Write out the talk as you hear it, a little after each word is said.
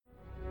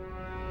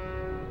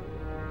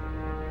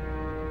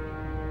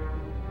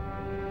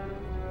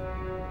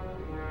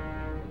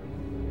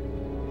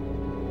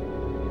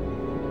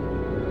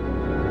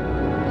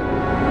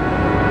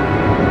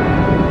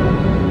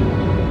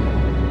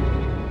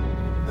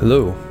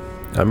Hello,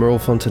 I'm Earl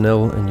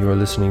Fontanelle, and you are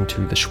listening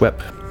to The Schwepp,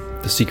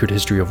 the Secret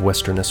History of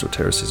Western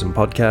Esotericism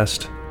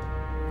podcast,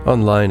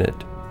 online at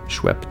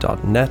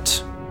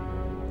schwepp.net,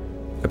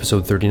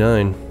 episode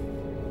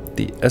 39,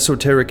 The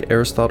Esoteric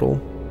Aristotle,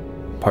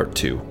 part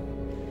 2.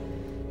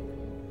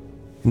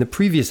 In the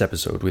previous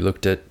episode, we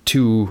looked at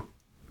two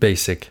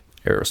basic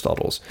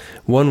Aristotles.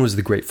 One was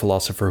the great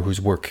philosopher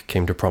whose work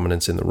came to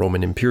prominence in the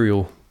Roman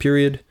imperial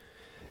period,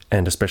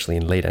 and especially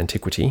in late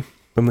antiquity.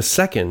 And the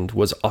second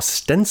was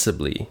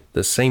ostensibly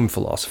the same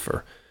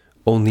philosopher,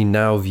 only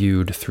now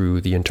viewed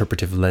through the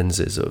interpretive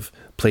lenses of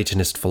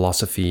Platonist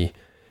philosophy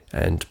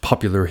and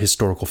popular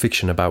historical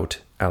fiction about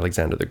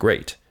Alexander the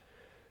Great.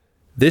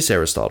 This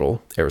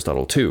Aristotle,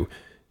 Aristotle II,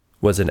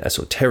 was an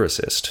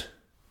esotericist.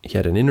 He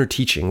had an inner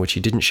teaching which he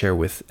didn't share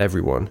with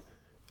everyone,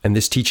 and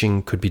this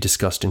teaching could be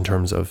discussed in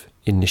terms of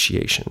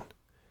initiation.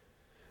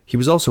 He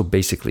was also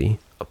basically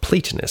a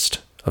Platonist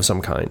of some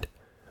kind.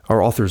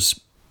 Our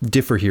authors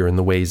differ here in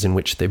the ways in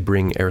which they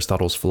bring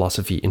Aristotle's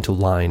philosophy into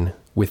line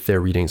with their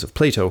readings of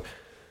Plato,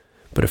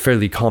 but a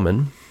fairly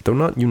common, though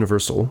not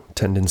universal,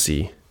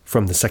 tendency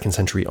from the 2nd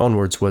century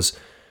onwards was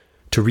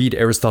to read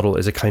Aristotle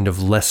as a kind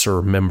of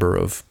lesser member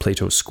of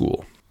Plato's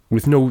school,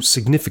 with no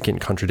significant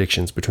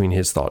contradictions between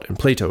his thought and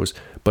Plato's,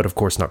 but of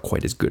course not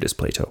quite as good as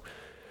Plato.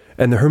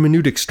 And the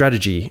hermeneutic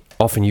strategy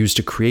often used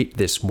to create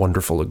this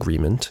wonderful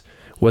agreement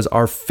was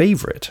our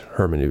favorite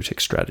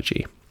hermeneutic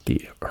strategy,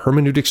 the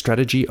hermeneutic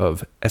strategy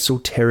of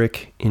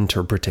esoteric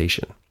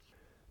interpretation.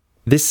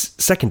 This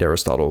second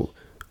Aristotle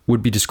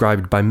would be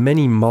described by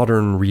many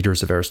modern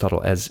readers of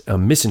Aristotle as a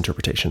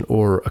misinterpretation,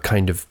 or a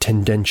kind of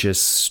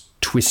tendentious,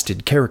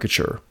 twisted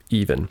caricature,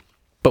 even.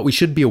 But we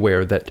should be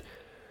aware that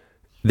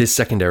this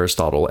second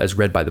Aristotle, as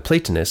read by the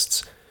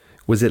Platonists,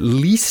 was at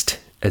least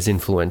as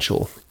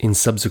influential in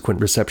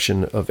subsequent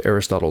reception of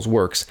Aristotle's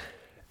works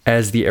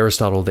as the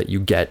Aristotle that you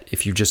get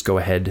if you just go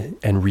ahead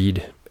and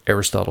read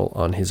Aristotle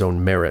on his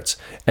own merits,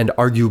 and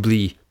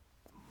arguably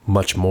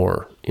much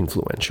more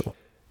influential.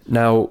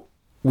 Now,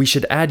 we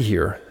should add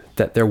here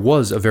that there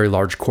was a very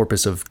large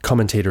corpus of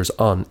commentators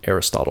on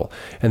Aristotle,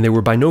 and they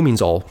were by no means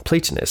all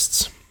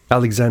Platonists.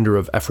 Alexander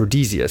of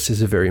Aphrodisias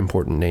is a very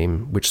important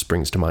name which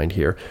springs to mind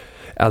here.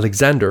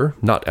 Alexander,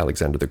 not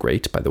Alexander the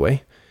Great, by the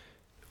way,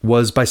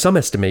 was by some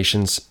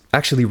estimations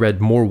actually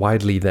read more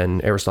widely than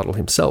Aristotle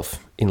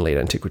himself in late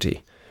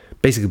antiquity.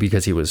 Basically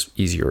because he was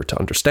easier to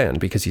understand,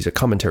 because he's a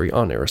commentary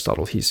on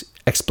Aristotle. He's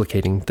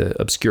explicating the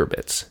obscure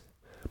bits.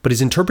 But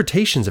his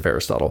interpretations of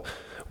Aristotle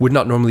would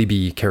not normally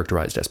be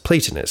characterized as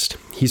Platonist.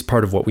 He's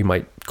part of what we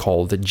might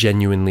call the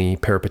genuinely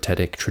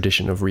peripatetic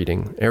tradition of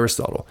reading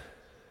Aristotle.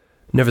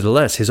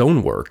 Nevertheless, his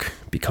own work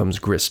becomes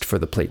grist for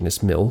the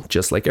Platonist mill,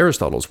 just like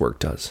Aristotle's work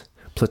does.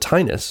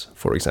 Plotinus,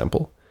 for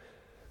example,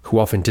 who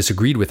often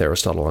disagreed with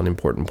Aristotle on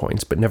important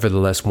points, but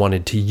nevertheless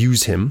wanted to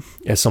use him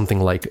as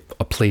something like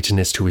a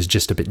Platonist who was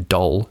just a bit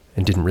dull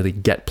and didn't really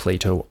get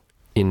Plato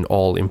in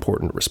all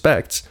important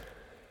respects.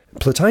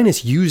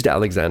 Plotinus used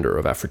Alexander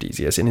of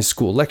Aphrodisias in his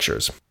school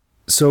lectures.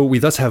 So we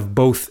thus have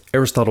both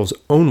Aristotle's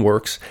own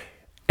works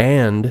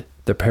and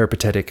the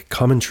peripatetic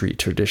commentary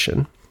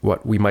tradition,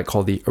 what we might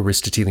call the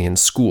Aristotelian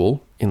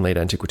school in late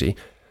antiquity,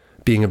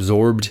 being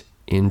absorbed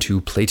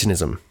into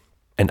Platonism.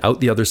 And out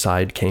the other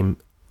side came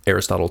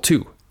Aristotle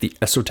too, the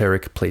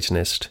esoteric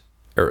Platonist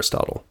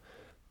Aristotle.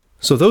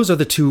 So those are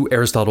the two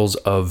Aristotles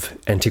of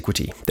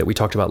antiquity that we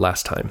talked about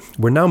last time.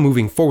 We're now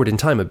moving forward in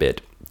time a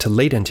bit to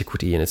late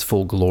antiquity in its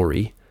full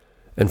glory,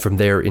 and from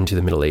there into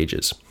the Middle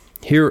Ages.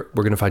 Here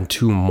we're going to find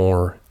two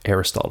more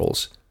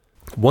Aristotles.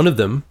 One of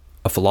them,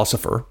 a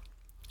philosopher,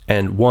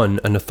 and one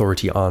an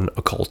authority on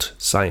occult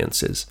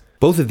sciences.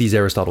 Both of these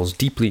Aristotles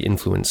deeply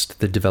influenced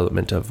the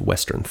development of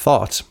Western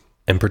thought,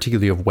 and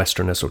particularly of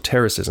Western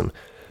esotericism.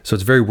 So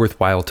it's very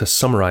worthwhile to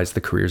summarize the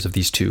careers of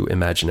these two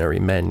imaginary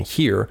men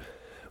here,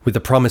 with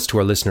the promise to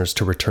our listeners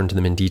to return to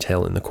them in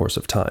detail in the course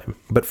of time.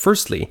 But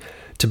firstly,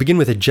 to begin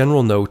with a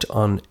general note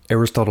on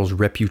Aristotle's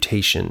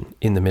reputation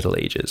in the Middle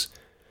Ages.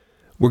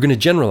 We're going to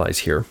generalize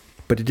here,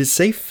 but it is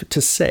safe to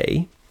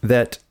say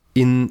that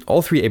in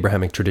all three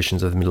Abrahamic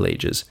traditions of the Middle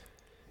Ages,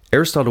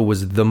 Aristotle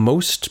was the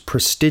most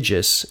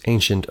prestigious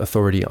ancient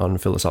authority on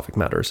philosophic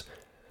matters,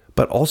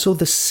 but also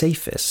the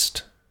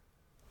safest.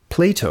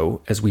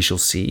 Plato, as we shall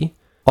see,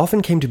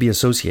 often came to be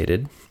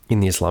associated in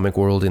the Islamic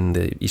world, in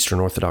the Eastern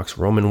Orthodox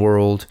Roman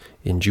world,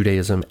 in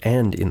Judaism,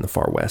 and in the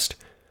Far West,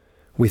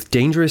 with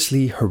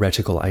dangerously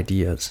heretical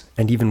ideas,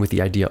 and even with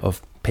the idea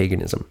of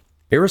paganism.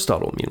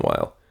 Aristotle,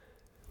 meanwhile,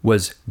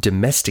 was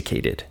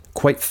domesticated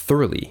quite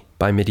thoroughly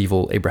by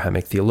medieval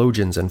Abrahamic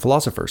theologians and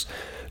philosophers,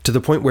 to the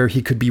point where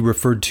he could be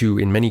referred to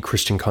in many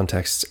Christian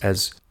contexts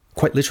as,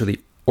 quite literally,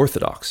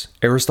 orthodox.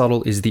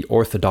 Aristotle is the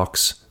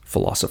orthodox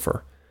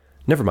philosopher.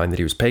 Never mind that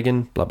he was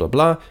pagan, blah, blah,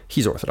 blah,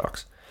 he's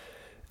orthodox.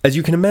 As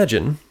you can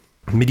imagine,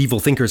 medieval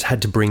thinkers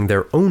had to bring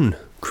their own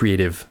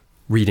creative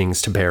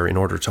readings to bear in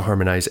order to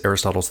harmonize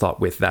Aristotle's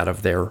thought with that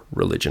of their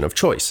religion of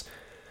choice,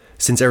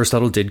 since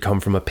Aristotle did come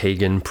from a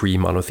pagan,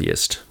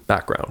 pre-monotheist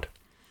background.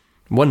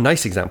 One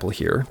nice example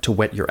here, to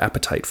whet your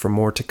appetite for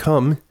more to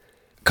come,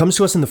 comes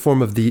to us in the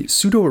form of the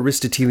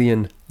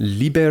pseudo-Aristotelian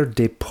Liber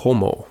de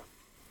Pomo.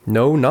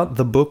 No, not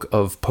the book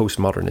of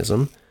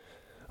postmodernism,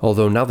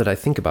 although now that I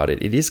think about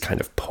it, it is kind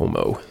of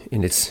Pomo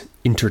in its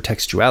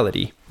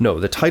intertextuality. No,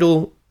 the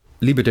title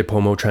Liber de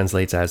Pomo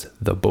translates as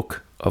the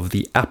Book of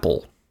the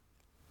Apple.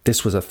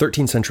 This was a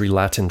 13th century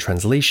Latin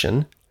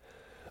translation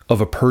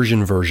of a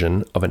Persian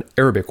version of an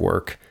Arabic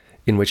work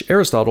in which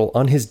Aristotle,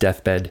 on his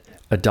deathbed,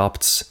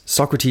 adopts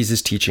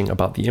Socrates' teaching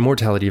about the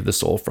immortality of the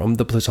soul from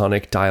the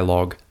Platonic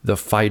dialogue, the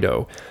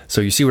Phaedo.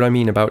 So you see what I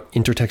mean about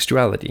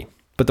intertextuality.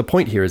 But the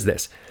point here is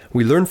this.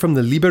 We learn from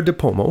the Liber de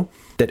Pomo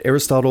that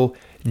Aristotle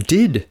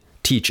did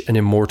teach an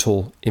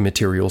immortal,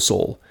 immaterial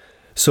soul,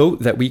 so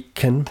that we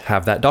can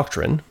have that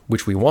doctrine,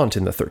 which we want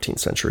in the 13th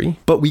century,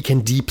 but we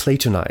can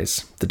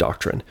de-Platonize the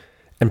doctrine.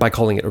 And by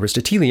calling it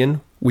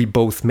Aristotelian, we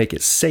both make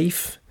it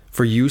safe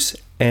for use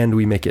and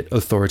we make it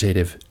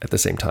authoritative at the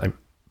same time.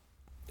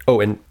 Oh,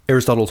 and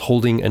Aristotle's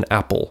holding an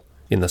apple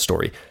in the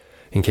story,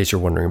 in case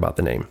you're wondering about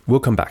the name. We'll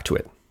come back to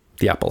it.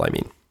 The apple, I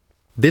mean.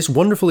 This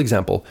wonderful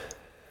example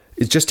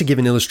is just to give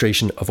an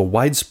illustration of a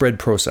widespread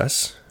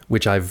process,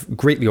 which I've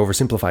greatly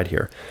oversimplified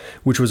here,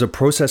 which was a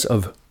process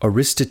of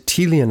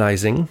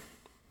Aristotelianizing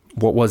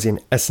what was in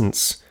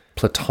essence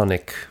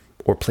Platonic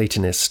or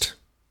Platonist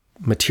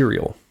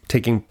material,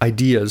 taking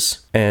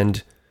ideas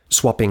and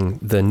swapping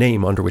the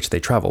name under which they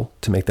travel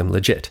to make them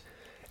legit,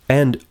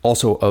 and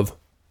also of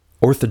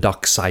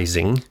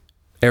orthodoxizing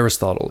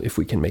Aristotle, if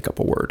we can make up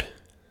a word.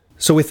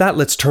 So with that,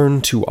 let's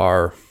turn to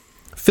our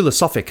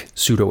philosophic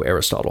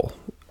pseudo-Aristotle,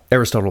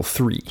 Aristotle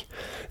III,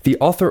 the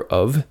author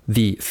of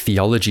the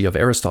Theology of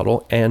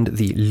Aristotle and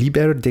the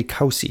Liber de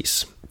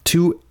Causis,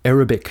 two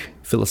Arabic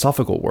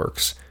philosophical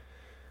works,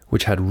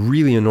 which had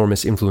really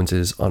enormous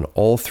influences on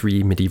all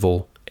three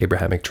medieval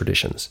Abrahamic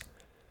traditions.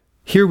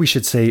 Here we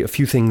should say a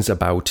few things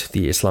about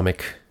the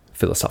Islamic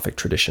philosophic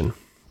tradition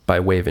by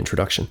way of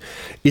introduction.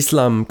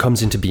 Islam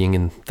comes into being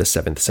in the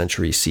 7th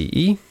century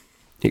CE.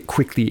 It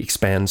quickly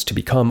expands to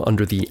become,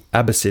 under the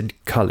Abbasid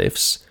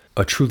caliphs,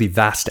 a truly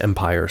vast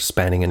empire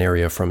spanning an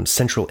area from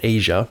Central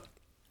Asia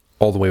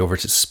all the way over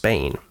to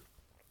Spain,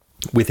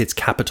 with its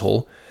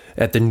capital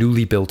at the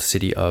newly built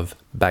city of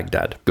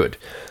Baghdad. Good.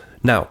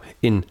 Now,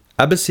 in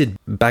Abbasid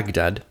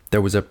Baghdad,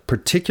 there was a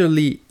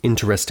particularly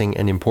interesting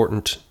and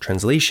important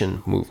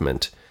translation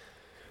movement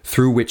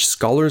through which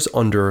scholars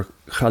under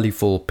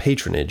Caliphal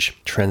patronage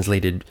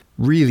translated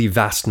really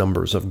vast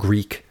numbers of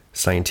Greek,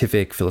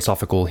 scientific,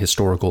 philosophical,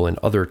 historical, and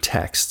other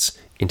texts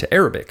into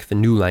Arabic, the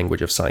new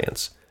language of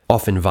science,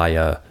 often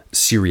via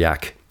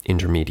Syriac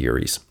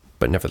intermediaries,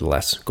 but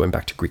nevertheless going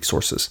back to Greek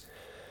sources.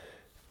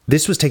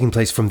 This was taking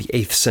place from the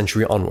 8th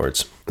century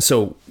onwards.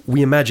 So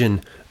we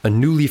imagine a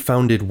newly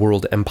founded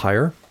world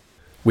empire,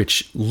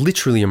 which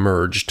literally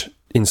emerged,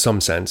 in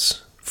some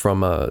sense,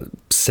 from a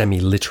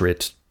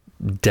semi-literate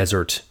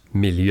desert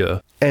milieu.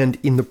 And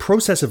in the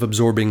process of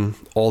absorbing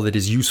all that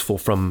is useful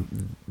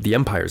from the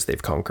empires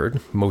they've conquered,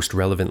 most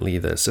relevantly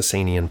the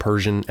Sasanian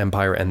Persian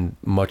Empire and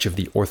much of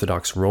the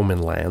Orthodox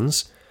Roman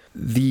lands,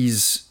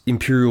 these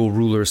imperial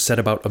rulers set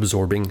about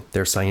absorbing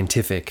their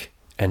scientific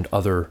and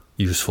other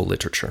useful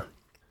literature.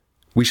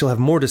 We shall have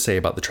more to say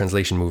about the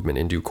translation movement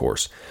in due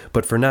course,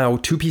 but for now,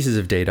 two pieces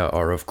of data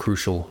are of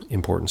crucial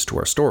importance to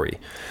our story.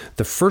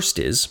 The first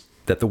is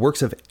that the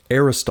works of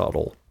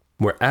Aristotle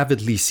were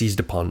avidly seized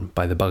upon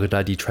by the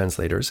Baghdadi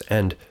translators,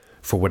 and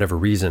for whatever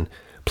reason,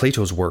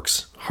 Plato's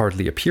works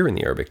hardly appear in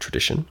the Arabic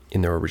tradition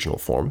in their original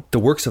form. The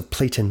works of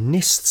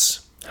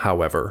Platonists,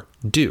 however,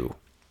 do.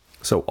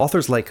 So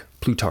authors like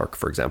Plutarch,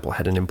 for example,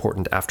 had an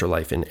important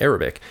afterlife in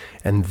Arabic,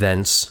 and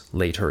thence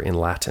later in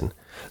Latin.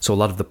 So a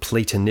lot of the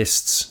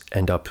Platonists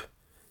end up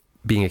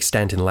being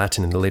extant in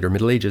Latin in the later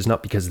Middle Ages,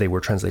 not because they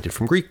were translated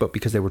from Greek, but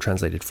because they were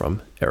translated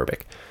from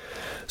Arabic.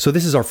 So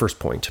this is our first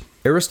point.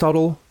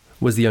 Aristotle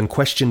was the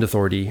unquestioned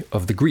authority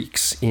of the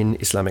Greeks in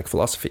Islamic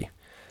philosophy.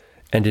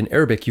 And in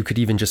Arabic, you could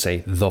even just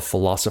say the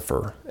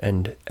philosopher,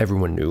 and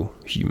everyone knew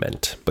who you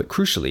meant. But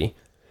crucially,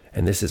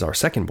 and this is our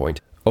second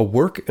point, a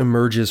work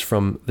emerges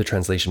from the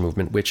translation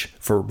movement which,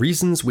 for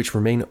reasons which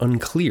remain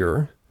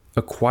unclear,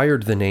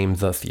 acquired the name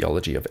The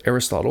Theology of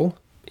Aristotle,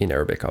 in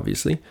Arabic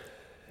obviously,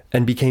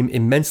 and became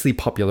immensely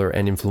popular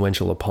and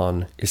influential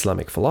upon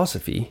Islamic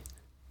philosophy,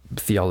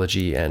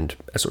 theology, and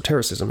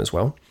esotericism as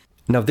well.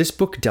 Now, this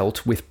book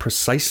dealt with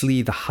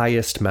precisely the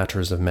highest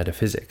matters of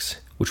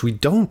metaphysics, which we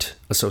don't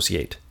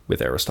associate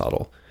with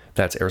Aristotle.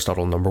 That's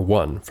Aristotle number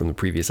 1 from the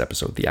previous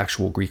episode, the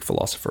actual Greek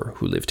philosopher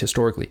who lived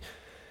historically.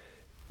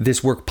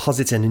 This work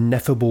posits an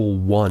ineffable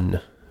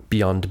one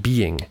beyond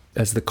being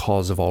as the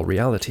cause of all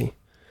reality.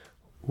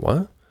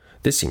 What?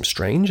 This seems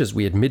strange, as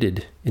we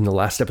admitted in the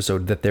last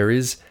episode that there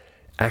is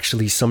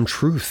actually some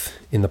truth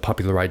in the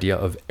popular idea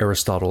of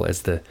Aristotle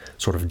as the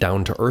sort of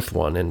down-to-earth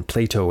one, and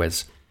Plato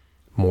as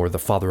more the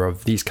father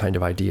of these kind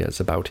of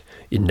ideas about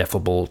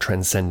ineffable,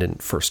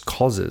 transcendent first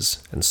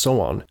causes, and so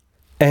on.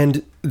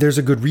 And there's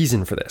a good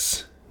reason for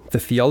this. The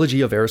Theology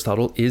of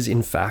Aristotle is,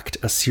 in fact,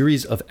 a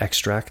series of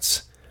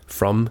extracts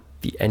from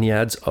the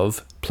Enneads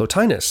of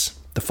Plotinus,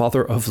 the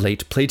father of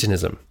late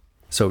Platonism.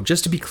 So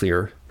just to be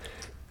clear,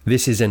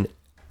 This is an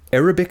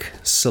Arabic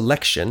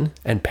selection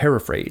and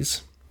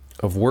paraphrase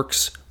of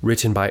works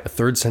written by a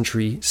 3rd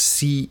century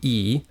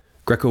CE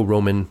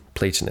Greco-Roman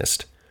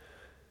Platonist,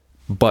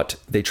 but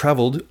they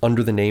traveled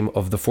under the name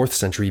of the 4th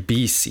century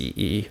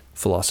BCE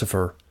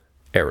philosopher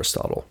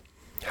Aristotle.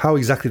 How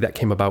exactly that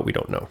came about, we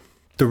don't know.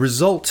 The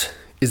result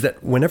is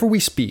that whenever we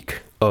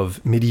speak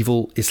of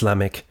medieval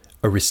Islamic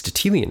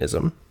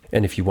Aristotelianism,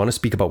 and if you want to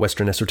speak about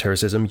Western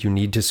esotericism, you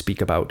need to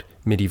speak about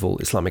medieval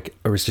Islamic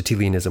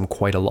Aristotelianism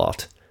quite a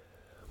lot.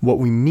 What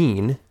we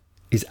mean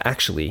is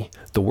actually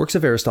the works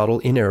of Aristotle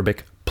in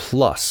Arabic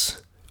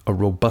plus a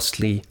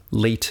robustly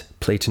late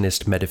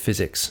Platonist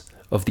metaphysics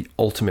of the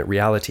ultimate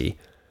reality,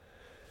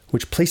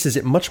 which places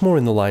it much more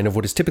in the line of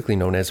what is typically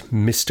known as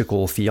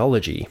mystical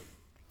theology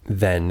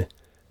than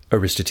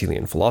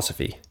Aristotelian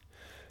philosophy.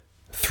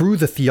 Through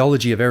the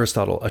theology of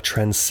Aristotle, a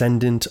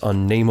transcendent,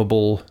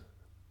 unnameable,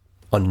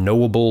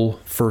 unknowable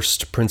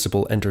first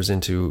principle enters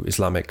into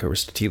Islamic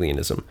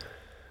Aristotelianism,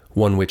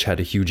 one which had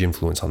a huge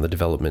influence on the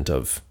development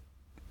of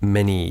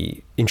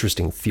many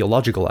interesting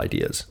theological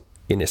ideas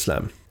in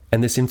Islam.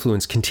 And this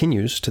influence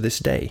continues to this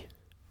day.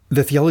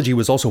 The theology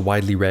was also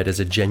widely read as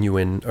a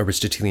genuine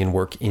Aristotelian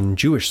work in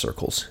Jewish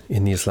circles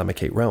in the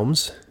Islamic 8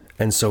 realms,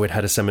 and so it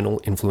had a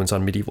seminal influence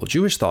on medieval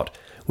Jewish thought,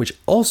 which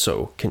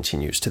also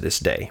continues to this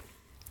day.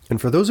 And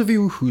for those of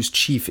you whose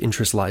chief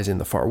interest lies in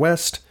the far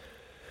west,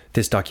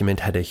 this document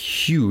had a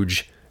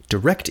huge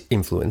direct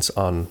influence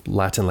on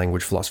Latin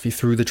language philosophy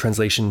through the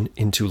translation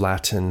into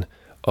Latin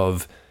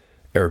of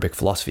Arabic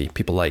philosophy.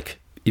 People like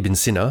Ibn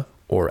Sina,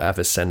 or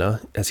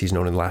Avicenna, as he's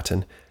known in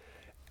Latin,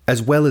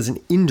 as well as an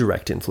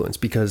indirect influence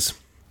because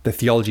the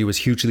theology was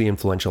hugely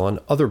influential on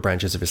other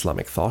branches of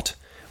Islamic thought,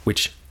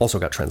 which also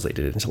got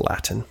translated into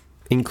Latin,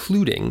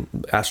 including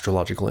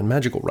astrological and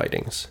magical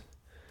writings.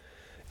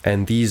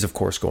 And these, of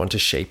course, go on to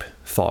shape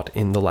thought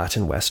in the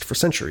Latin West for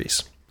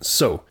centuries.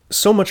 So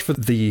much for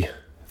the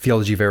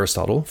theology of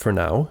Aristotle for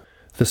now.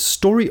 The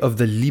story of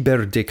the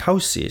Liber de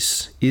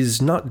Causis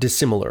is not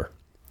dissimilar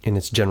in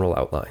its general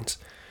outlines.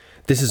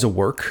 This is a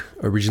work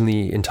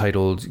originally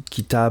entitled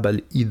Kitab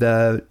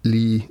al-Ida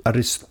li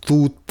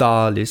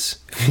Aristotelis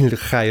fil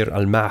Khair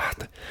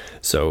al-Mahd.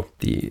 So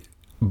the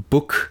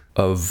book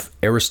of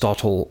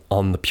Aristotle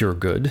on the pure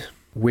good,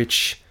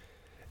 which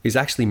is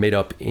actually made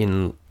up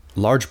in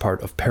large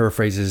part of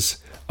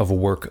paraphrases of a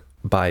work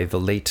by the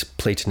late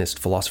Platonist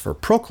philosopher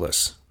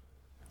Proclus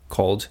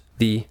called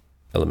The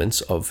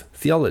Elements of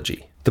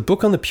Theology. The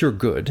book on the pure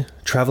good,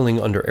 traveling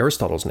under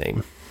Aristotle's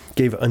name,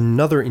 gave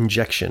another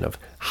injection of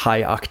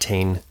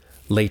high-octane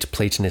late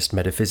Platonist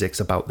metaphysics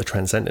about the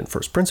transcendent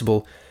first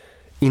principle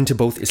into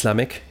both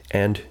Islamic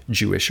and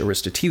Jewish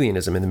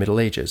Aristotelianism in the Middle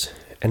Ages.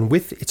 And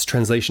with its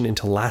translation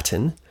into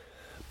Latin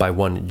by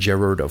one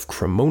Gerard of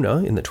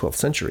Cremona in the 12th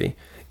century,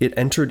 it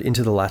entered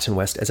into the Latin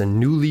West as a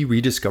newly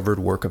rediscovered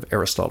work of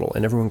Aristotle,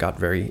 and everyone got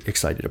very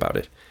excited about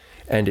it.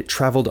 And it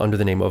traveled under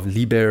the name of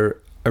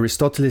Liber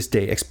Aristotelis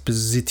de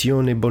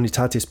Expositione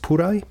Bonitatis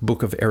Purae,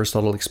 Book of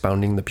Aristotle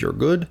Expounding the Pure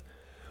Good,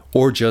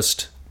 or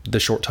just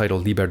the short title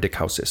Liber de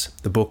Causis,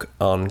 the book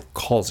on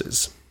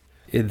causes.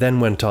 It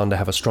then went on to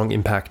have a strong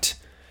impact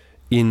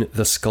in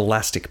the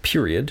scholastic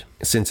period,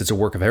 since it's a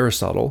work of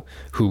Aristotle,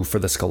 who for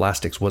the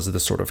scholastics was the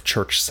sort of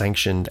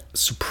church-sanctioned,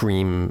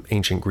 supreme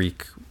ancient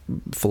Greek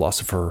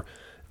philosopher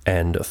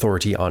and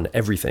authority on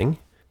everything.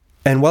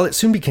 And while it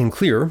soon became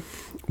clear,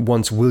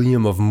 once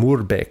William of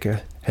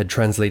Moerbeke had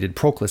translated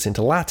Proclus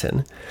into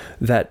Latin,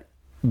 that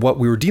what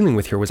we were dealing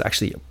with here was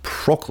actually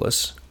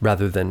Proclus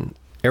rather than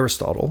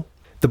Aristotle,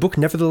 the book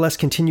nevertheless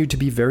continued to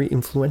be very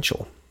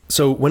influential.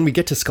 So when we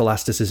get to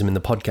scholasticism in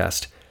the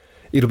podcast,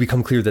 it'll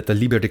become clear that the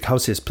Liber de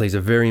Causis plays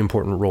a very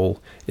important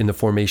role in the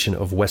formation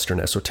of Western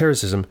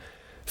esotericism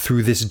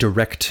through this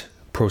direct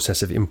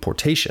process of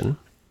importation,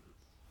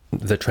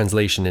 the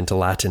translation into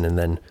Latin and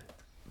then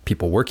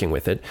people working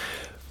with it.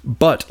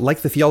 But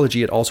like the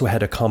theology, it also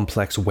had a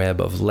complex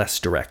web of less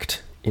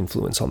direct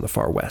influence on the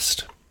far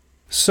west.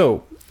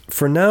 So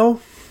for now,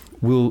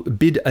 we'll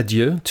bid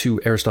adieu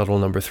to Aristotle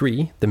number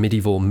 3, the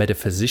medieval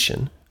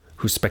metaphysician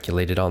who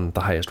speculated on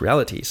the highest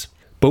realities.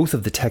 Both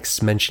of the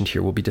texts mentioned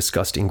here will be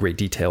discussed in great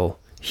detail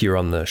here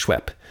on the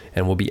Schwepp,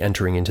 and we'll be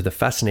entering into the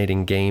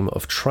fascinating game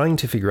of trying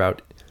to figure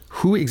out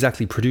who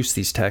exactly produced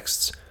these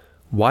texts,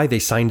 why they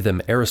signed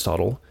them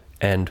Aristotle,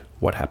 and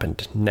what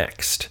happened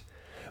next.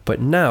 But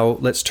now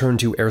let's turn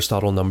to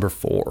Aristotle number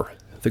 4,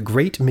 the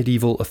great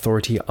medieval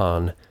authority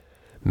on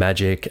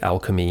magic,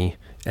 alchemy,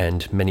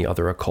 and many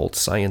other occult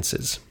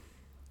sciences.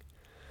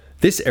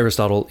 This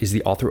Aristotle is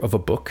the author of a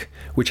book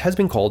which has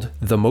been called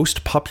the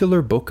most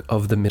popular book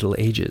of the Middle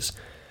Ages.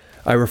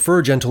 I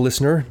refer, gentle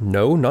listener,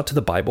 no, not to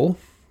the Bible,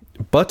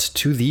 but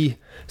to the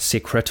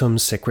Secretum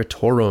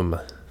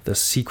Secretorum, the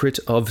secret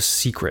of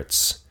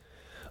secrets,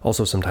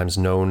 also sometimes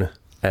known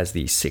as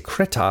the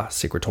Secreta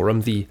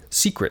Secretorum, the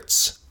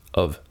secrets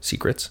of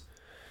secrets.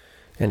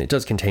 And it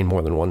does contain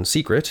more than one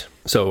secret,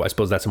 so I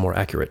suppose that's a more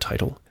accurate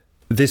title.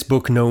 This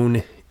book,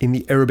 known in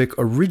the Arabic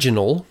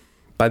original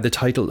by the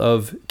title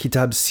of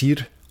Kitab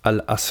Sir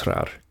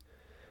al-Asrar,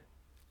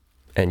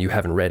 and you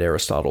haven't read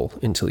Aristotle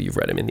until you've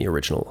read him in the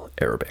original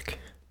Arabic.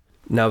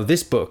 Now,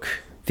 this book,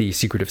 The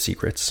Secret of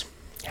Secrets,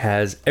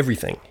 has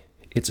everything.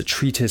 It's a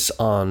treatise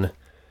on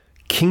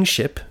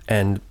kingship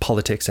and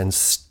politics and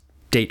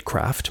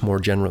statecraft more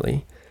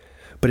generally,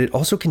 but it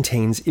also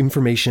contains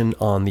information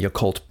on the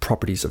occult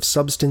properties of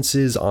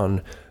substances,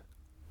 on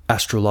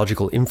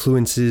astrological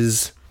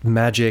influences,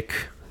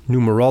 magic,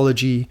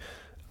 numerology,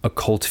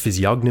 occult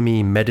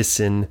physiognomy,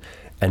 medicine,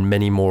 and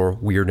many more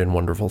weird and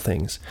wonderful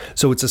things.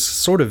 So it's a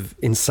sort of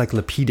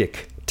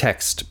encyclopedic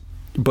text,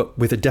 but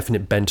with a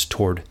definite bent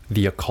toward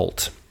the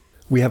occult.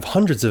 We have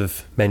hundreds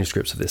of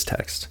manuscripts of this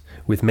text,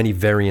 with many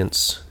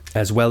variants,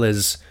 as well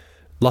as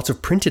lots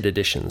of printed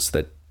editions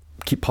that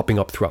keep popping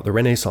up throughout the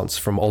Renaissance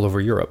from all over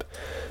Europe.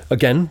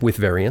 Again, with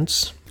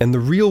variants, and the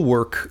real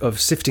work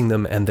of sifting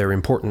them and their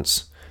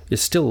importance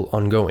is still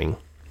ongoing.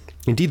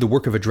 Indeed, the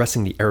work of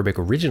addressing the Arabic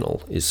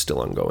original is still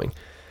ongoing,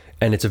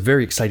 and it's a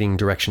very exciting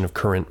direction of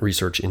current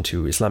research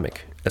into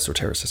Islamic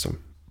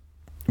esotericism.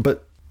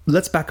 But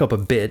let's back up a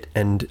bit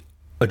and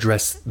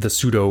address the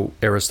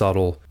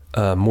pseudo-Aristotle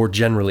more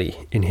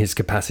generally in his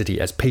capacity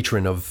as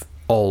patron of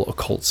all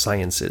occult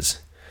sciences,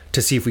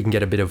 to see if we can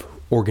get a bit of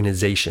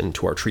organization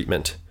to our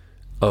treatment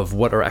of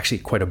what are actually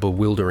quite a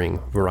bewildering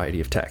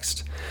variety of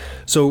text.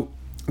 So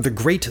the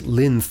great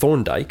Lynn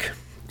Thorndike,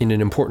 in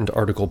an important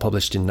article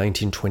published in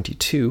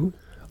 1922,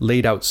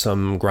 laid out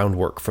some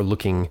groundwork for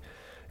looking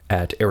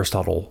at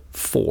Aristotle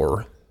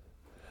 4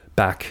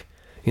 back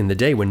in the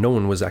day when no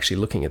one was actually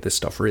looking at this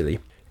stuff really.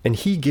 And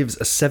he gives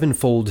a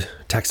 7-fold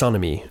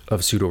taxonomy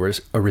of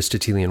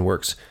pseudo-Aristotelian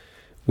works,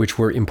 which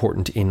were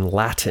important in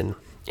Latin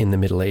in the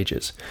Middle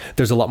Ages.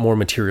 There's a lot more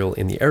material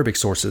in the Arabic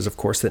sources, of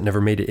course, that never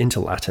made it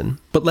into Latin.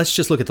 But let's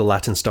just look at the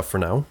Latin stuff for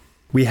now.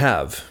 We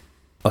have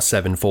a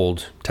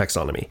 7-fold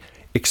taxonomy.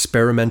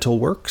 Experimental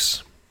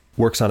works,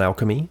 works on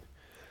alchemy,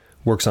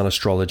 works on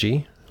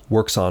astrology,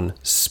 works on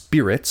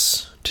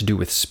spirits, to do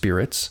with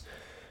spirits,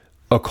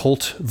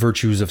 occult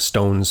virtues of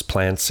stones,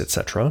 plants,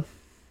 etc.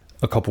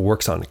 A couple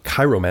works on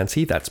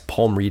chiromancy, that's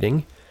palm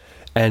reading,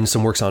 and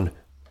some works on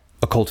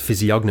occult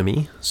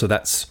physiognomy, so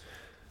that's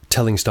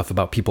telling stuff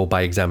about people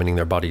by examining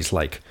their bodies,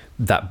 like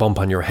that bump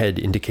on your head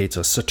indicates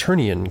a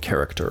Saturnian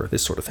character,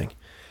 this sort of thing.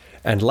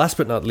 And last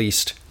but not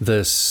least,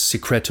 the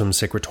Secretum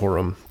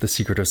Secretorum, the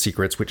Secret of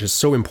Secrets, which is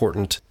so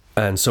important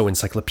and so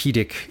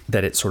encyclopedic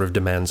that it sort of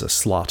demands a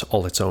slot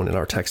all its own in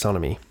our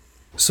taxonomy.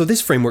 So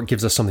this framework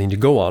gives us something to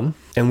go on,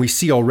 and we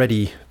see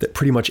already that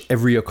pretty much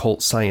every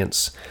occult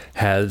science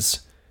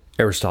has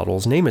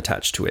Aristotle's name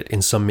attached to it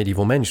in some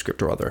medieval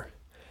manuscript or other.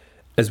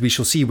 As we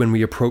shall see when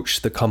we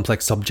approach the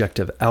complex subject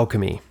of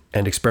alchemy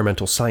and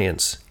experimental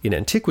science in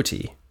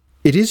antiquity,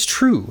 it is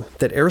true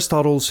that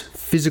Aristotle's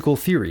physical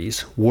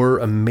theories were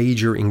a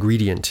major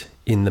ingredient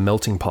in the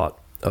melting pot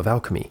of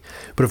alchemy.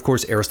 But of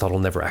course, Aristotle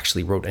never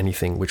actually wrote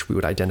anything which we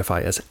would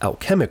identify as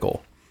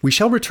alchemical. We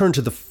shall return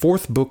to the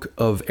 4th book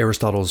of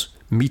Aristotle's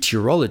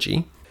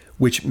Meteorology,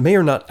 which may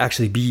or not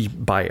actually be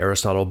by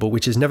Aristotle, but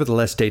which is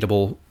nevertheless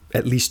datable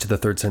at least to the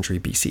 3rd century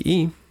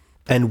BCE,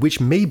 and which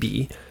may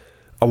be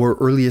our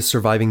earliest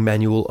surviving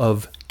manual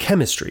of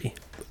chemistry,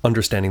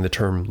 understanding the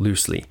term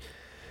loosely.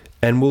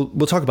 And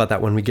we'll talk about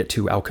that when we get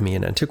to alchemy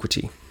and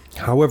antiquity.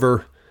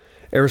 However,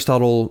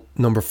 Aristotle,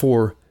 number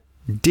 4,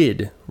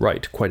 did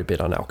write quite a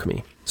bit on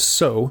alchemy.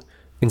 So,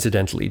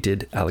 incidentally,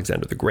 did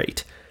Alexander the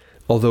Great,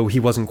 although he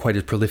wasn't quite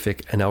as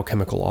prolific an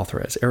alchemical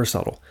author as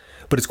Aristotle.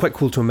 But it's quite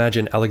cool to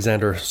imagine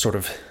Alexander sort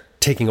of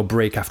taking a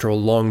break after a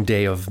long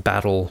day of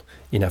battle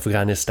in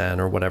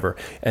Afghanistan or whatever,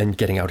 and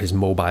getting out his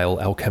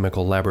mobile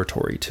alchemical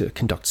laboratory to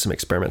conduct some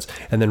experiments,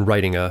 and then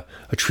writing a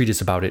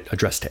treatise about it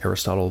addressed to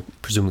Aristotle,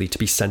 presumably to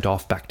be sent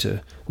off back to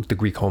the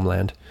Greek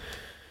homeland.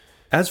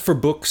 As for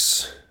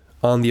books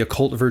on the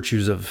occult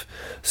virtues of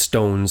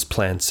stones,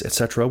 plants,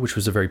 etc., which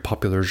was a very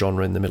popular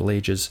genre in the Middle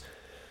Ages,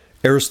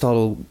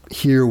 Aristotle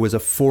here was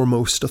a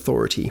foremost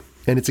authority,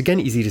 and it's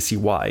again easy to see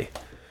why,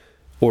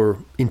 or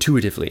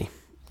intuitively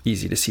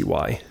easy to see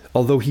why.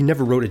 Although he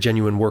never wrote a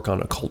genuine work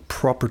on occult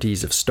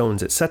properties of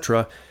stones,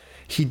 etc.,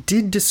 he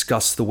did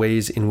discuss the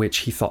ways in which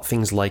he thought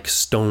things like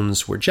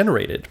stones were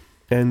generated.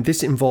 And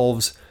this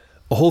involves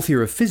a whole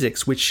theory of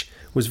physics, which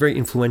was very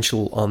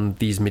influential on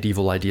these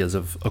medieval ideas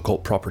of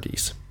occult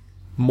properties.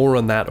 More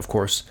on that, of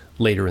course,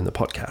 later in the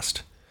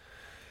podcast.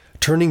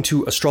 Turning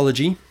to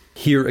astrology,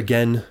 here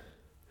again,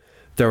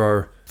 there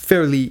are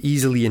fairly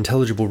easily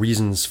intelligible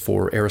reasons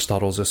for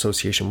Aristotle's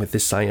association with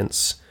this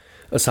science,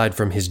 aside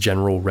from his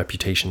general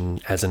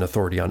reputation as an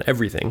authority on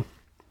everything,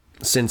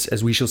 since,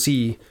 as we shall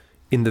see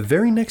in the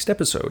very next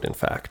episode, in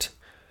fact,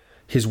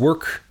 his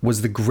work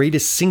was the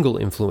greatest single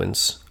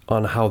influence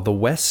on how the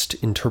West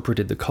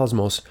interpreted the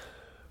cosmos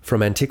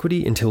from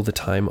antiquity until the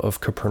time of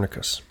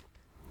Copernicus.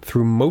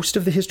 Through most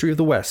of the history of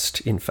the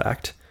West, in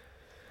fact,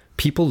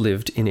 people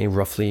lived in a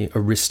roughly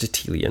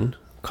Aristotelian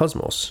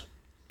cosmos.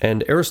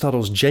 And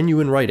Aristotle's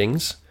genuine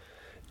writings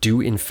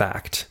do, in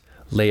fact,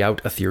 lay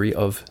out a theory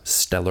of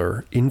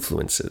stellar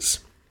influences.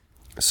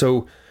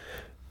 So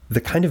the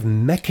kind of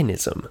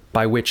mechanism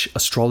by which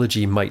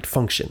astrology might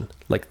function,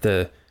 like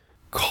the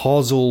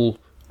causal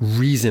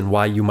reason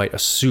why you might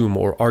assume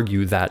or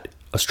argue that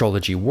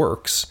astrology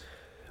works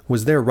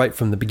was there right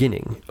from the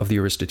beginning of the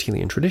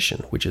Aristotelian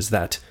tradition, which is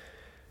that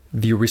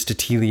the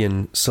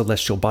Aristotelian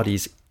celestial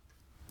bodies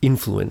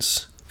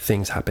influence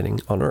things happening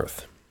on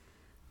Earth.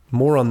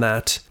 More on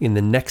that in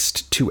the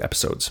next 2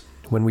 episodes,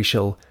 when we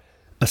shall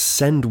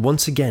ascend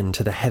once again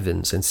to the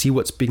heavens and see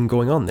what's been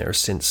going on there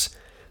since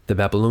the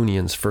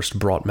Babylonians first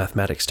brought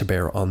mathematics to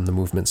bear on the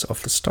movements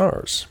of the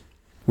stars.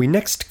 We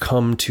next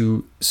come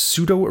to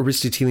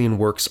pseudo-Aristotelian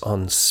works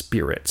on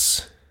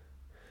spirits.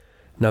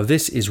 Now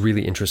this is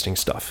really interesting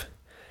stuff,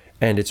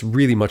 and it's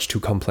really much too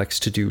complex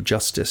to do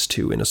justice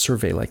to in a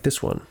survey like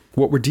this one.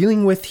 What we're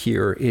dealing with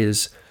here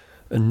is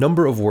a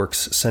number of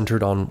works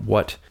centered on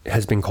what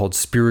has been called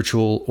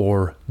spiritual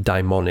or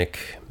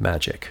daimonic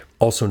magic,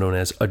 also known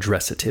as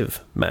addressative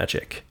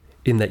magic,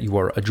 in that you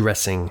are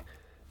addressing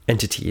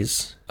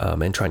entities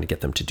and trying to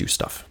get them to do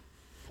stuff.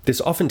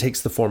 This often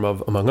takes the form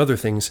of, among other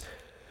things,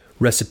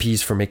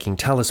 recipes for making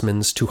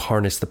talismans to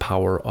harness the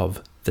power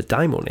of the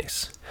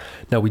daimones.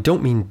 Now, we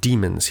don't mean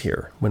demons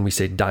here when we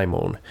say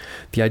daimon.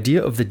 The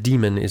idea of the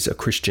demon is a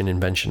Christian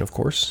invention, of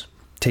course,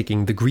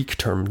 taking the Greek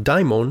term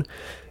daimon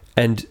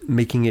and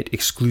making it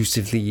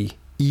exclusively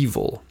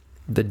evil.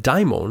 The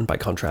daimon, by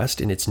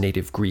contrast, in its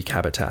native Greek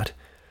habitat,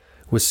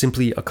 was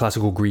simply a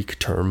classical Greek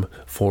term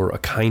for a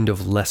kind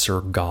of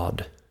lesser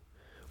god.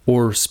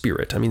 Or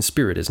spirit. I mean,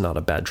 spirit is not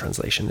a bad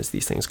translation as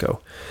these things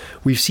go.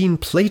 We've seen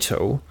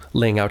Plato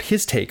laying out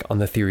his take on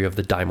the theory of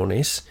the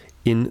daimones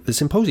in the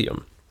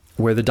Symposium,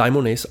 where the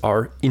daimones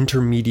are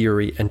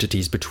intermediary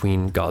entities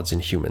between gods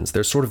and humans.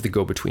 They're sort of the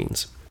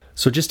go-betweens.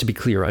 So just to be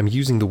clear, I'm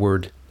using the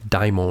word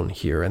daimon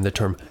here and the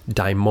term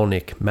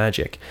daimonic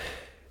magic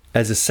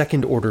as a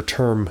second-order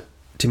term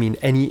to mean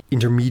any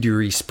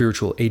intermediary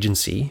spiritual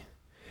agency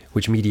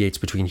which mediates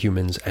between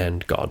humans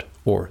and God,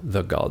 or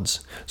the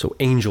gods. So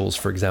angels,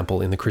 for example,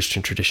 in the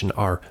Christian tradition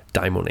are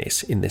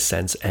daimones in this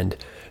sense, and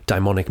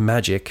daimonic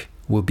magic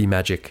will be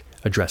magic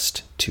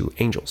addressed to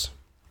angels.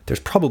 There's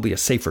probably a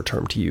safer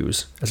term to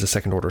use as a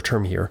second-order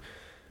term here,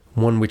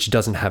 one which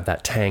doesn't have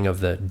that tang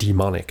of the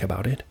demonic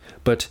about it,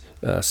 but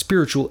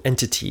spiritual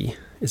entity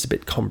is a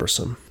bit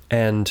cumbersome.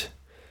 And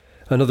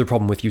another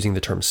problem with using the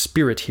term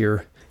spirit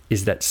here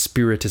is that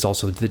spirit is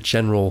also the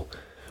general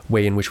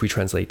way in which we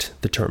translate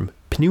the term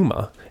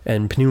pneuma,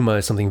 and pneuma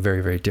is something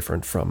very, very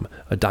different from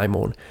a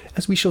daimon,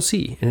 as we shall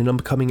see in an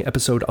upcoming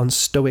episode on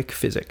Stoic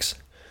physics.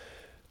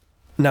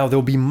 Now,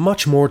 there'll be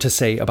much more to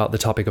say about the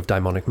topic of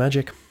daimonic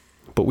magic,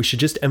 but we should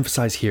just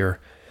emphasize here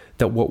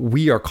that what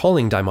we are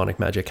calling daimonic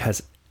magic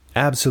has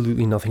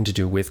absolutely nothing to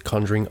do with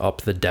conjuring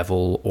up the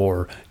devil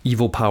or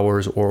evil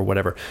powers or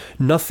whatever.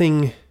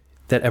 Nothing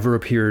that ever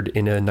appeared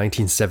in a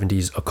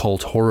 1970s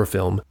occult horror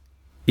film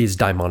is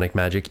daimonic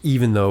magic,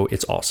 even though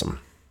it's awesome.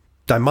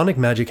 Daimonic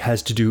magic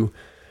has to do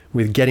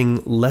with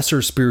getting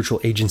lesser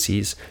spiritual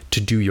agencies to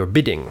do your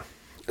bidding.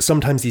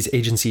 Sometimes these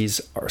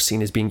agencies are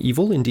seen as being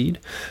evil, indeed.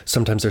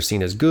 Sometimes they're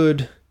seen as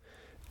good.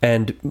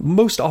 And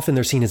most often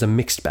they're seen as a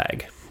mixed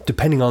bag,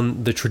 depending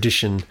on the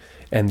tradition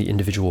and the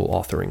individual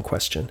author in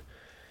question.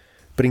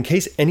 But in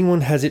case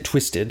anyone has it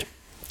twisted,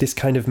 this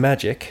kind of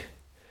magic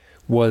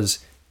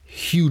was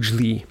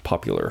hugely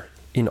popular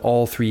in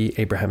all 3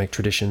 Abrahamic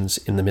traditions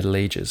in the Middle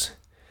Ages.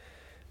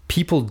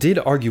 People did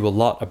argue a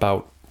lot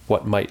about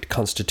what might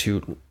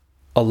constitute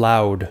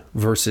allowed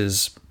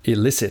versus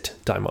illicit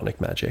daimonic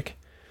magic,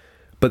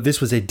 but this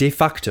was a de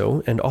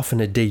facto and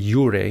often a de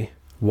jure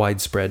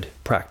widespread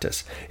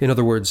practice. In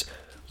other words,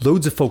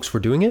 loads of folks were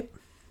doing it,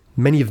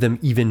 many of them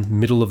even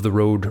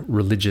middle-of-the-road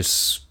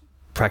religious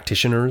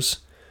practitioners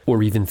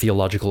or even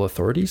theological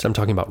authorities. I'm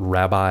talking about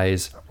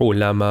rabbis,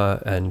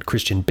 ulama, and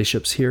Christian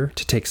bishops here,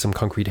 to take some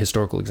concrete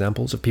historical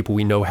examples of people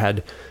we know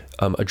had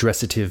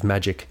addressative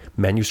magic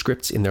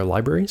manuscripts in their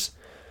libraries.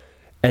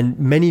 And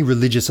many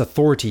religious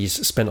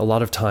authorities spent a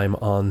lot of time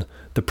on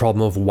the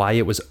problem of why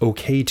it was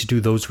okay to do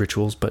those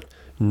rituals, but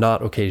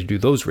not okay to do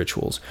those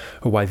rituals,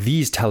 or why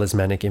these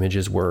talismanic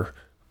images were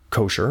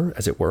kosher,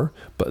 as it were,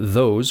 but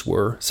those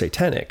were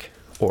satanic,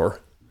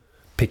 or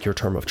pick your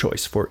term of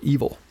choice for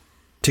evil.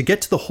 To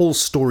get to the whole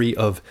story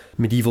of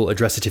medieval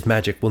addressative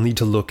magic, we'll need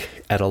to look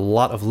at a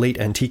lot of late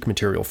antique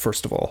material,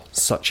 first of all,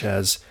 such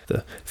as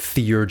the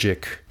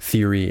theurgic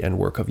theory and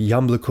work of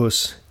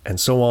Iamblichus, and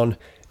so on,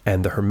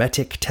 and the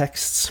Hermetic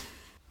texts.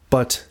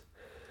 But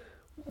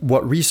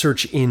what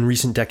research in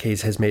recent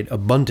decades has made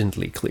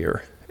abundantly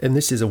clear, and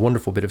this is a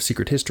wonderful bit of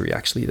secret history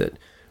actually that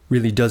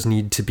really does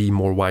need to be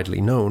more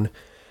widely known,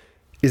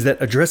 is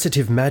that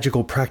addressative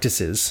magical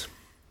practices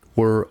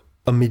were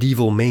a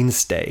medieval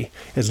mainstay,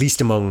 at least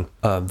among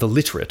the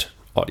literate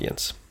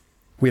audience.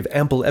 We have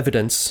ample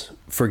evidence,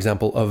 for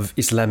example, of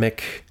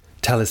Islamic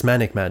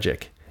talismanic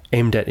magic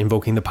aimed at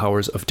invoking the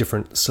powers of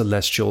different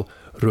celestial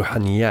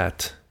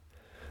ruhaniyat.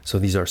 So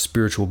these are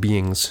spiritual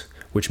beings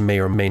which may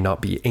or may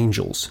not be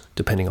angels,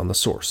 depending on the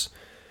source,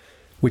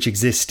 which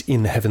exist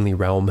in the heavenly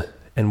realm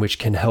and which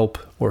can help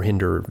or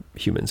hinder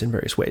humans in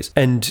various ways.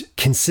 And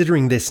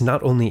considering this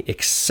not only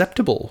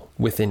acceptable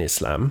within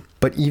Islam,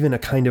 but even a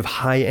kind of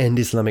high-end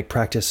Islamic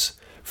practice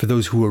for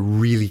those who are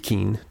really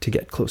keen to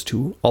get close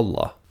to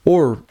Allah.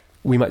 Or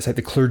we might cite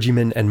the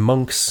clergymen and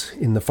monks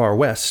in the far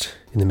west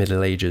in the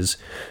Middle Ages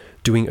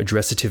doing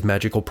addressative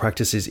magical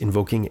practices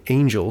invoking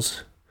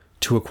angels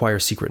to acquire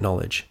secret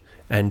knowledge,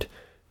 and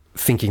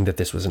thinking that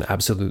this was an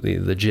absolutely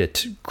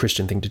legit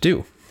Christian thing to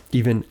do,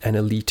 even an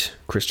elite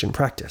Christian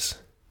practice.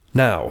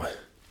 Now,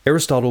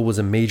 Aristotle was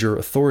a major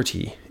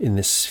authority in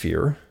this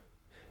sphere,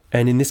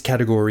 and in this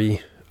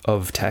category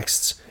of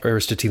texts,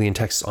 Aristotelian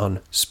texts on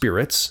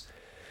spirits,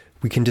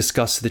 we can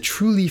discuss the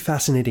truly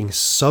fascinating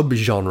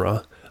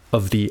subgenre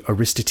of the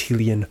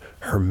Aristotelian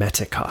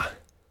Hermetica.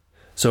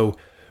 So,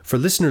 for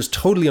listeners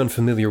totally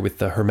unfamiliar with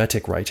the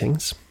Hermetic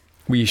writings,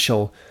 we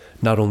shall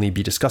not only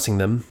be discussing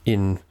them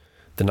in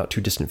the not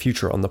too distant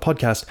future on the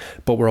podcast,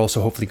 but we're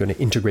also hopefully going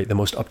to integrate the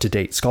most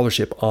up-to-date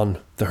scholarship on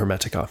the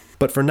Hermetica.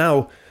 But for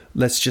now,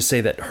 let's just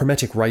say that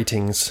Hermetic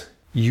writings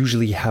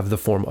usually have the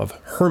form of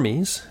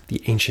Hermes,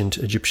 the ancient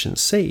Egyptian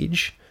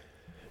sage,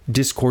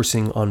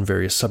 discoursing on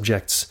various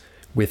subjects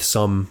with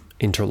some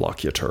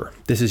interlocutor.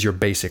 This is your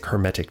basic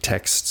Hermetic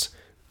texts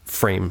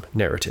frame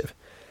narrative.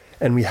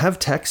 And we have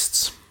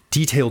texts,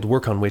 detailed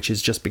work on which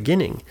is just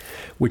beginning,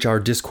 which are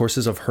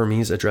discourses of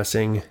Hermes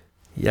addressing,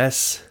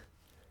 yes,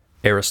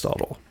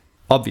 Aristotle.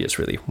 Obvious,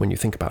 really, when you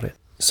think about it.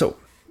 So,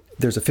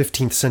 there's a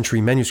 15th century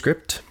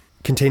manuscript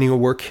containing a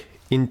work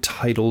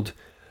entitled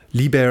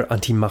Liber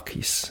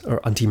Antimachis, or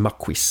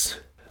Antimachis,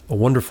 a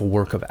wonderful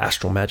work of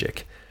astral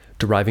magic,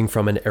 deriving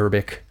from an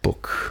Arabic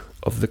book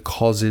of the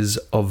causes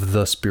of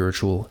the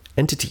spiritual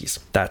entities.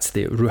 That's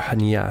the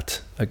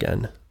Ruhaniyat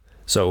again.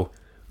 So,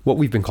 what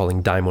we've been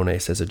calling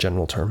daimones as a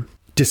general term.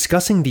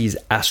 Discussing these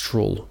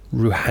astral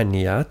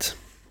Ruhaniyat,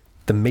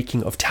 the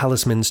making of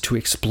talismans to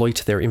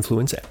exploit their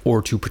influence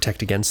or to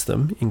protect against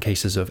them in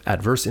cases of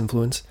adverse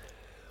influence,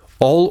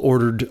 all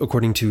ordered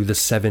according to the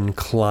 7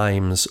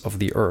 climes of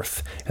the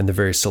earth and the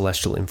various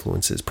celestial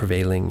influences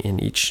prevailing in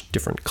each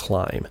different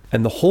clime.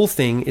 And the whole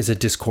thing is a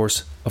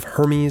discourse of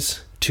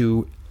Hermes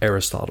to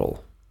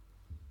Aristotle.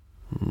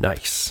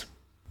 Nice.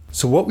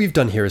 So what we've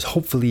done here is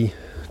hopefully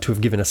to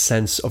have given a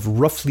sense of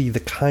roughly the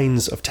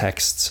kinds of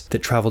texts that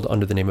traveled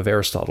under the name of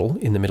Aristotle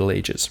in the Middle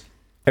Ages.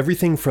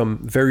 Everything from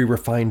very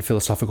refined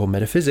philosophical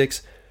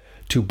metaphysics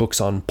to books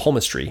on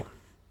palmistry.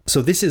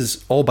 So this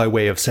is all by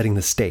way of setting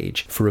the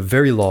stage for a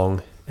very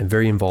long and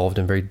very involved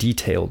and very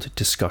detailed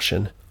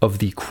discussion of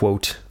the,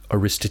 quote,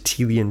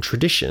 Aristotelian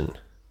tradition,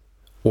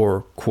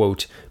 or,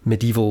 quote,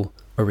 medieval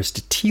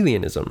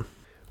Aristotelianism,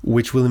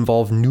 which will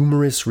involve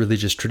numerous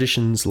religious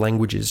traditions,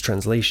 languages,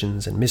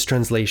 translations, and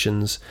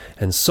mistranslations,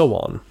 and so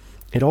on.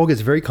 It all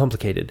gets very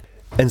complicated.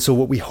 And so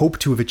what we hope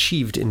to have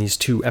achieved in these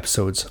 2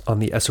 episodes on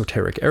the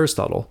esoteric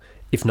Aristotle,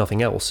 if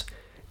nothing else,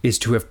 is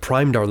to have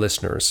primed our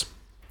listeners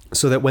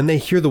so that when they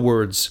hear the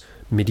words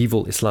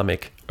medieval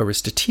Islamic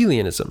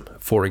Aristotelianism,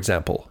 for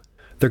example,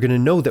 they're going to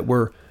know that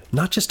we're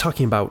not just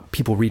talking about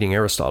people reading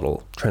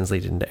Aristotle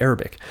translated into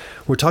Arabic.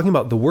 We're talking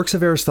about the works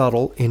of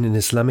Aristotle in an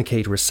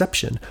Islamicate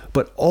reception,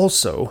 but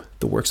also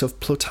the works of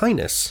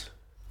Plotinus.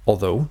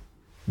 Although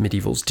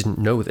medievals didn't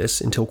know this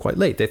until quite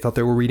late. They thought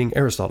they were reading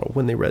Aristotle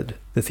when they read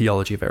the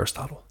theology of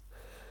Aristotle.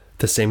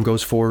 The same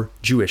goes for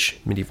Jewish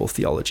medieval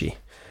theology.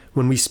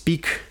 When we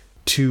speak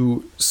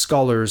to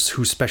scholars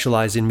who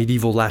specialize in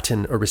medieval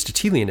Latin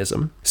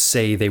Aristotelianism,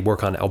 say they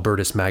work on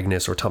Albertus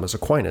Magnus or Thomas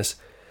Aquinas,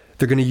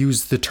 they're going to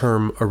use the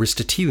term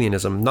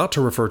Aristotelianism not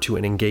to refer to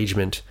an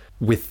engagement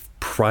with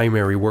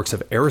primary works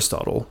of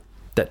Aristotle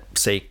that,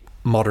 say,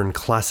 modern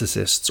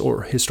classicists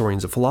or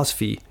historians of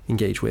philosophy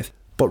engage with,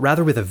 but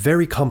rather with a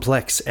very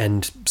complex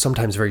and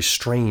sometimes very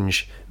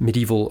strange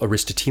medieval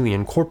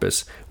Aristotelian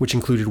corpus, which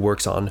included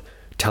works on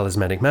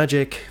talismanic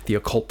magic, the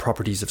occult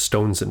properties of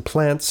stones and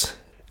plants,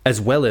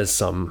 as well as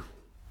some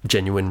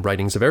genuine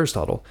writings of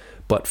Aristotle,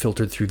 but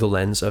filtered through the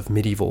lens of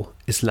medieval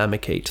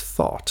Islamicate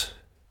thought.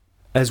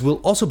 As will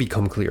also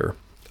become clear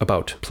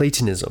about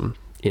Platonism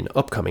in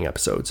upcoming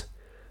episodes,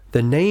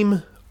 the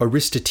name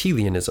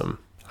Aristotelianism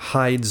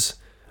hides,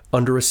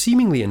 under a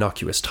seemingly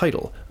innocuous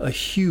title, a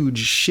huge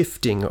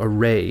shifting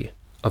array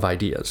of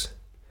ideas.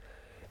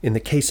 In the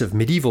case of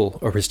medieval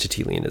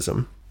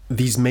Aristotelianism,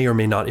 these may or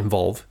may not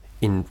involve,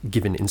 in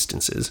given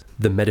instances,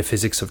 the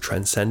metaphysics of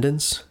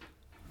transcendence,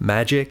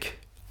 magic,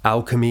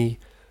 alchemy,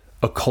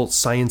 occult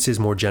sciences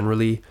more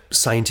generally,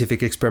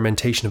 scientific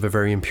experimentation of a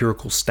very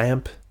empirical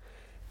stamp,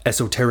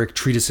 esoteric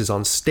treatises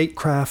on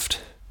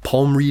statecraft,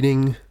 palm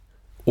reading,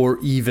 or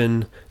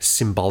even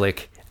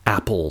symbolic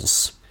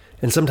apples.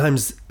 And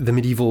sometimes the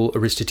medieval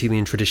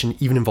Aristotelian tradition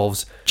even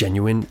involves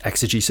genuine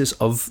exegesis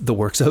of the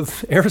works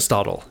of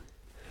Aristotle.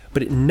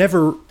 But it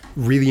never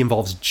really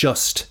involves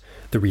just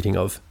the reading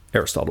of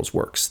Aristotle's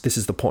works. This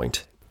is the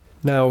point.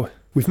 Now,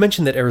 we've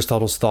mentioned that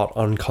Aristotle's thought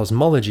on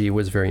cosmology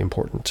was very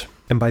important.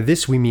 And by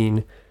this we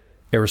mean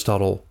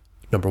Aristotle,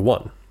 number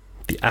 1,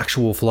 the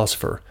actual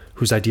philosopher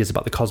whose ideas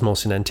about the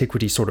cosmos in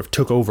antiquity sort of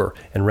took over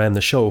and ran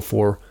the show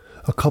for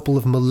a couple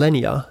of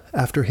millennia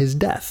after his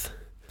death.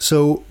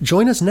 So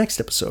join us next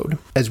episode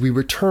as we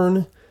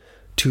return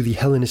to the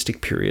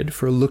Hellenistic period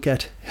for a look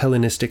at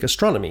Hellenistic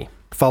astronomy,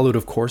 followed,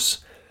 of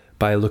course,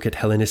 by a look at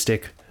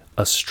Hellenistic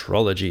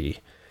astrology.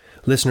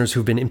 Listeners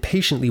who've been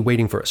impatiently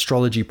waiting for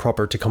astrology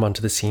proper to come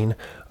onto the scene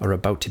are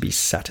about to be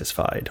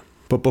satisfied.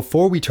 But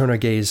before we turn our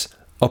gaze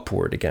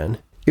upward again,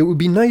 it would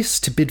be nice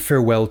to bid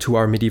farewell to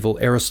our medieval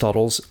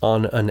Aristotles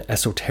on an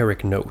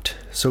esoteric note.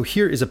 So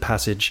here is a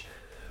passage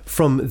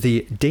from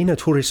the De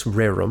Naturis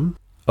Rerum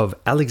of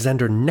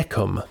Alexander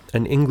Neckham,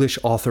 an English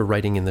author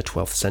writing in the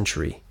 12th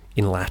century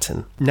in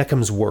Latin.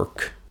 Neckham's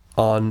work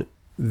on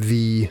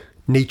the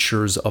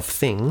natures of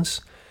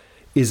things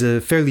is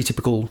a fairly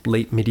typical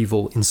late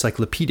medieval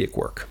encyclopedic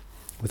work,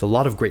 with a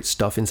lot of great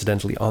stuff,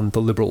 incidentally, on the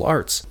liberal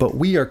arts. But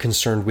we are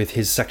concerned with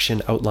his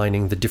section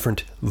outlining the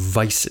different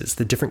vices,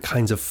 the different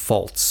kinds of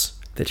faults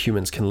that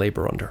humans can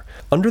labor under.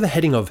 Under the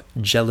heading of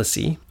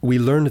jealousy, we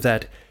learned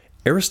that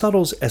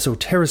Aristotle's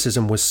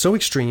esotericism was so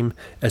extreme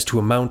as to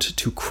amount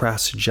to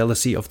crass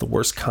jealousy of the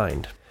worst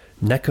kind.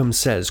 Neckham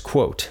says,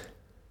 quote,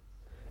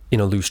 in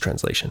a loose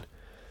translation,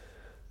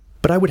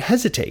 "But I would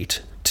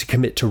hesitate to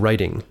commit to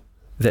writing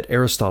that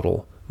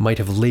Aristotle might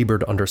have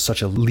labored under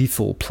such a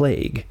lethal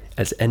plague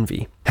as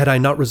envy, had I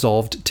not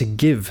resolved to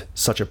give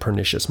such a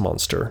pernicious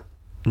monster,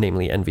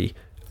 namely envy,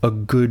 a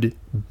good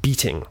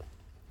beating."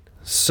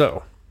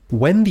 So,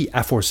 when the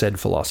aforesaid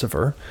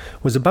philosopher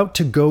was about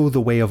to go the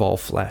way of all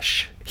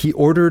flesh, he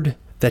ordered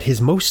that his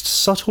most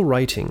subtle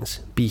writings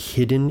be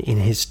hidden in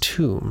his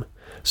tomb,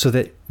 so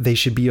that they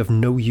should be of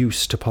no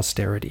use to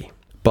posterity.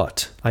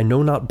 But I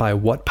know not by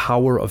what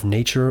power of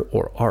nature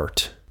or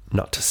art,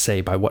 not to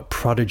say by what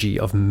prodigy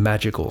of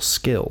magical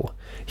skill,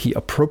 he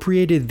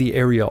appropriated the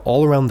area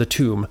all around the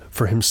tomb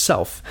for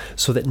himself,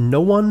 so that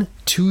no one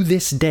to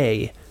this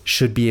day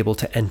should be able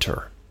to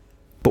enter.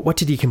 But what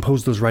did he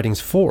compose those writings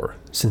for,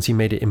 since he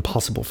made it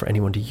impossible for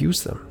anyone to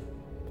use them?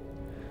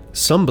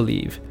 Some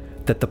believe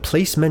that the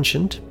place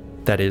mentioned,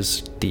 that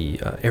is, the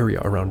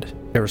area around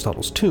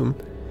Aristotle's tomb,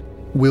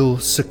 will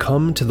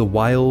succumb to the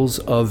wiles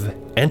of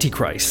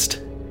Antichrist,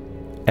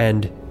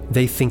 and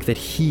they think that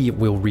he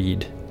will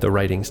read the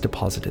writings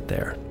deposited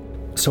there.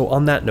 So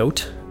on that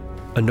note,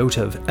 a note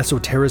of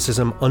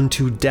esotericism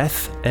unto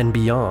death and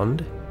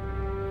beyond,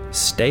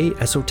 stay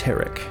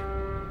esoteric,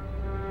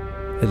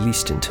 at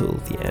least until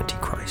the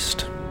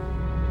Antichrist.